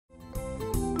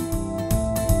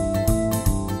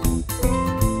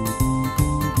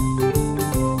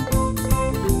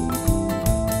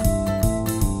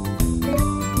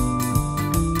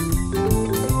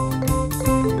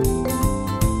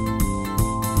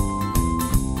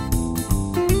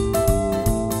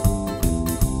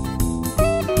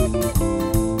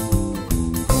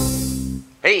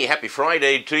Hey, happy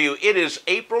Friday to you. It is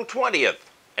April 20th,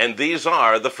 and these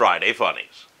are the Friday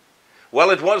Funnies. Well,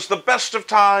 it was the best of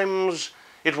times,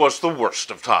 it was the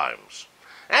worst of times.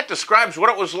 That describes what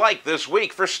it was like this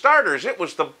week. For starters, it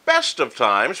was the best of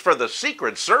times for the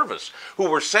Secret Service, who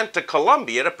were sent to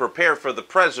Colombia to prepare for the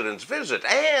president's visit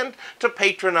and to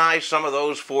patronize some of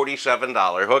those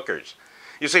 $47 hookers.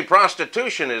 You see,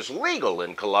 prostitution is legal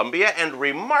in Colombia and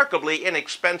remarkably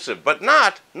inexpensive, but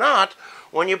not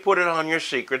when you put it on your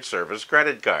Secret Service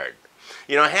credit card.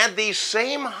 You know, had these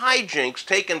same hijinks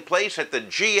taken place at the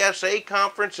GSA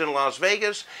conference in Las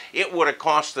Vegas, it would have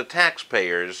cost the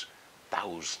taxpayers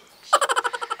thousands.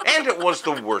 And it was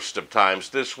the worst of times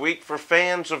this week for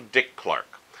fans of Dick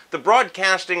Clark. The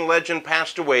broadcasting legend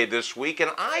passed away this week,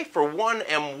 and I, for one,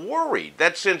 am worried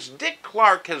that since Dick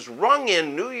Clark has rung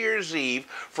in New Year's Eve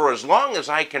for as long as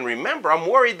I can remember, I'm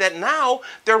worried that now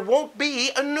there won't be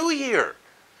a New Year.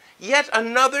 Yet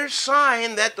another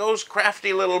sign that those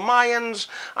crafty little Mayans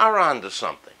are onto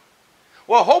something.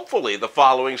 Well, hopefully the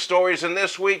following stories in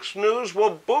this week's news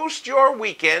will boost your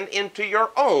weekend into your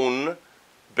own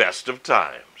best of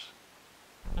times.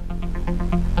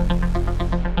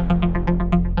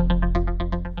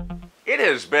 It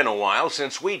has been a while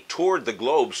since we toured the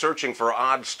globe searching for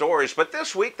odd stories, but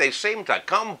this week they seem to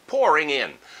come pouring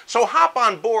in. So hop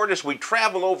on board as we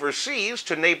travel overseas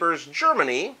to neighbors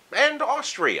Germany and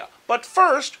Austria. But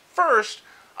first,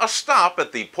 a stop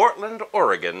at the Portland,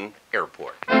 Oregon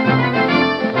airport.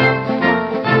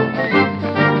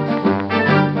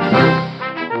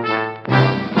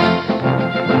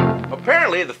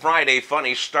 Apparently, the Friday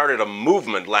Funnies started a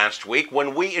movement last week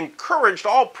when we encouraged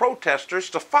all protesters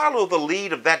to follow the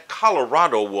lead of that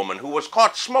Colorado woman who was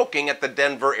caught smoking at the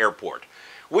Denver airport.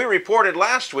 We reported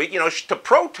last week, to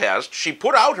protest, she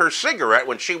put out her cigarette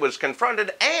when she was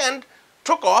confronted and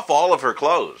took off all of her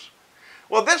clothes.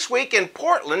 Well, this week in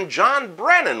Portland, John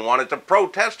Brennan wanted to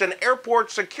protest an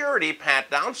airport security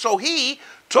pat-down, so he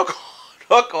took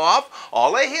off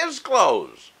all of his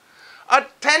clothes.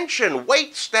 Attention,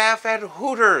 wait staff at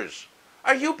Hooters.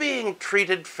 Are you being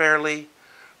treated fairly?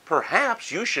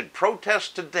 Perhaps you should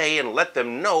protest today and let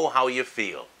them know how you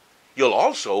feel. You'll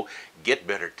also get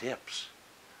better tips.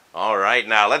 All right,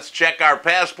 now let's check our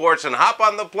passports and hop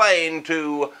on the plane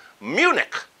to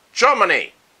Munich,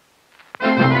 Germany.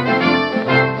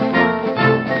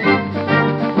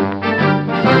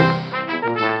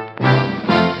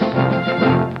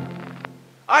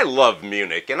 I love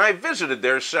Munich, and I visited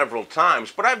there several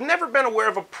times, but I've never been aware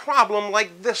of a problem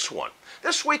like this one.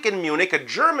 This week in Munich, a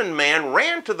German man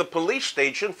ran to the police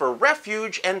station for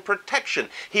refuge and protection.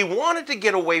 He wanted to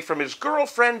get away from his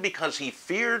girlfriend because he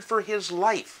feared for his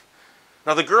life.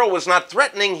 Now, the girl was not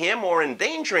threatening him or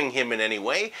endangering him in any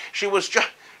way. She was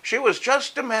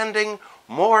just demanding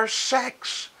more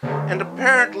sex. And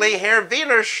apparently, Herr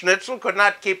Wiener Schnitzel could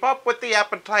not keep up with the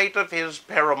appetite of his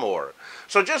paramour.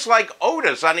 So just like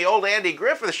Otis on the old Andy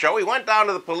Griffith show, he went down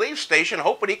to the police station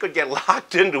hoping he could get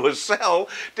locked into a cell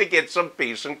to get some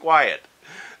peace and quiet.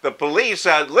 The police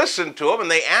listened to him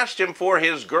and they asked him for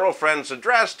his girlfriend's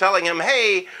address, telling him,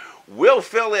 hey, we'll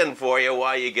fill in for you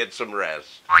while you get some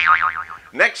rest.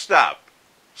 Next up,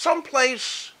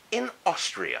 someplace in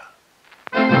Austria.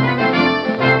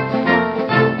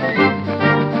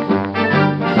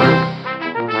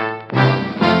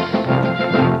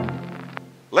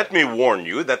 Let me warn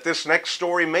you that this next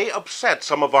story may upset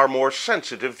some of our more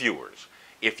sensitive viewers.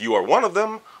 If you are one of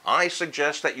them, I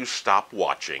suggest that you stop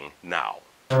watching now.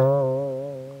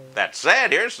 That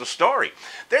said, here's the story.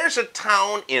 There's a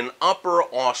town in Upper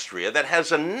Austria that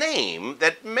has a name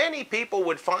that many people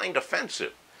would find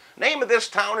offensive. Name of this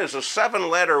town is a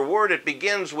 7-letter word. It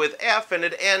begins with F and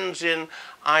it ends in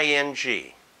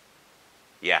ing.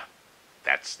 Yeah,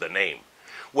 that's the name.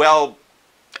 Well,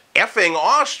 effing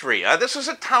Austria. This is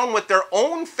a town with their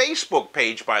own Facebook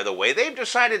page, by the way. They've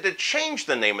decided to change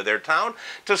the name of their town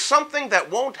to something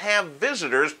that won't have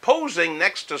visitors posing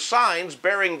next to signs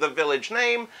bearing the village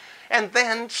name and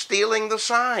then stealing the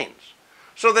signs.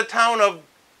 So the town of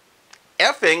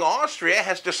effing Austria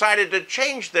has decided to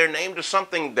change their name to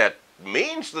something that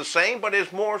means the same but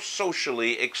is more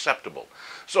socially acceptable.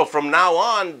 So from now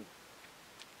on,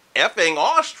 effing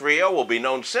Austria will be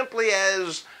known simply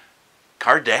as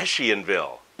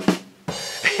Kardashianville.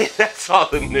 That's all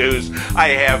the news I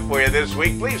have for you this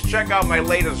week. Please check out my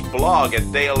latest blog at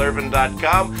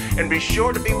DaleIrvin.com and be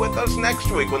sure to be with us next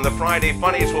week when the Friday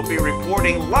Funnies will be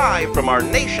reporting live from our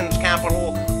nation's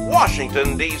capital,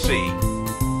 Washington, D.C.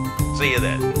 See you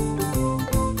then.